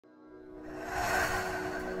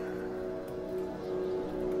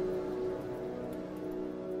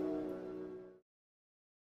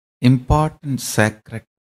important sacred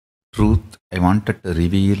truth I wanted to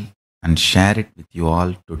reveal and share it with you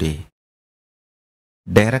all today.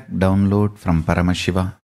 Direct download from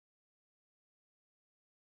ParamaShiva.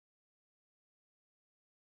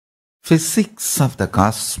 Physics of the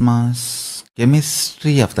cosmos,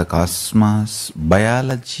 chemistry of the cosmos,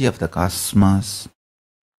 biology of the cosmos,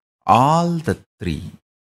 all the three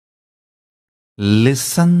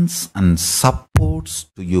listens and supports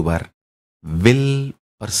to your will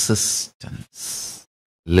persistence.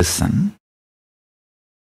 Listen.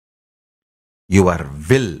 Your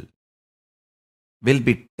will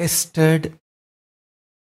be tested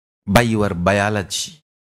by your biology,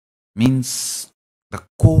 means the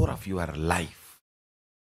core of your life.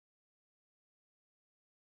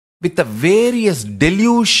 With the various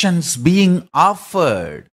delusions being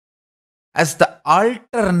offered as the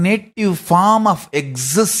alternative form of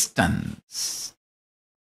existence.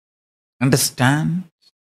 Understand?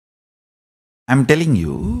 I'm telling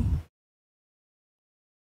you,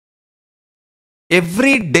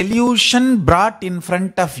 every delusion brought in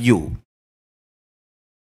front of you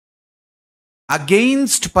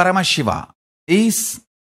against ParamaShiva is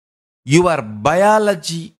your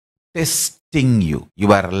biology testing you,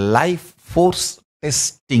 your life force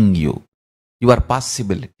testing you, your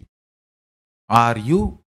possibility. Are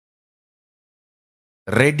you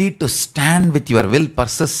ready to stand with your will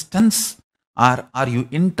persistence, or are you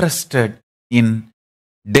interested in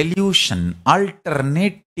delusion,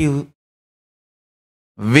 alternative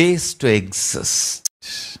ways to exist?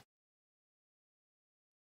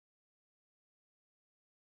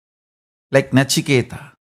 Like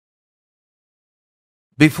Nachiketa,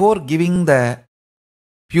 before giving the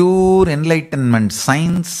pure enlightenment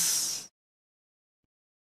signs,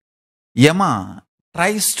 Yama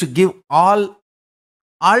tries to give all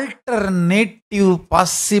alternative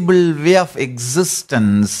possible way of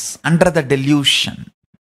existence under the delusion.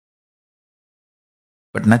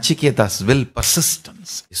 But Nachiketa's will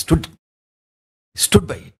persistence stood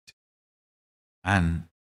by it and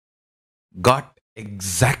got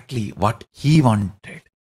exactly what he wanted.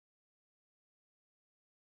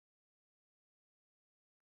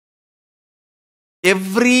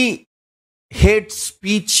 Every hate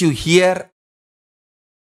speech you hear,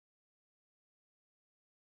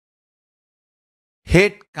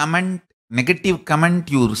 hate comment, negative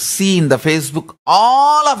comment you see in the Facebook,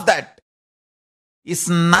 all of that is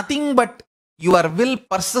nothing but your will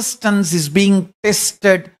persistence is being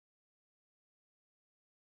tested.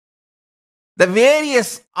 The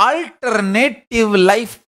various alternative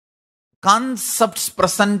life concepts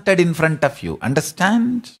presented in front of you.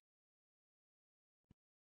 Understand?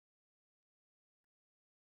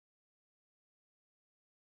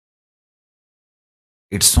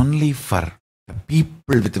 It's only for the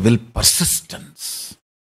people with will persistence.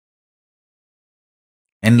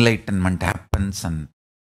 Enlightenment happens and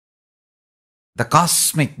the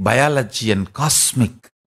cosmic biology and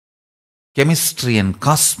cosmic chemistry and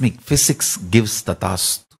cosmic physics gives the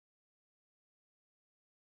task.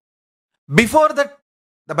 Before that,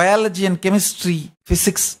 the biology and chemistry,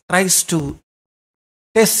 physics tries to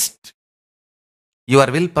test your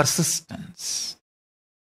will persistence.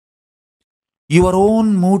 Your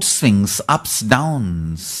own mood swings, ups,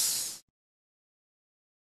 downs.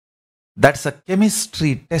 That's a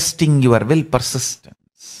chemistry testing your will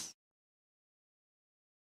persistence.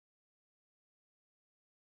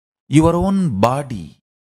 Your own body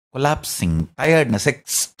collapsing, tiredness,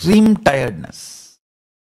 extreme tiredness,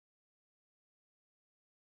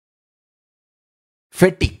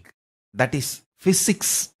 fatigue, that is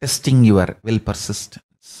physics testing your will persistence.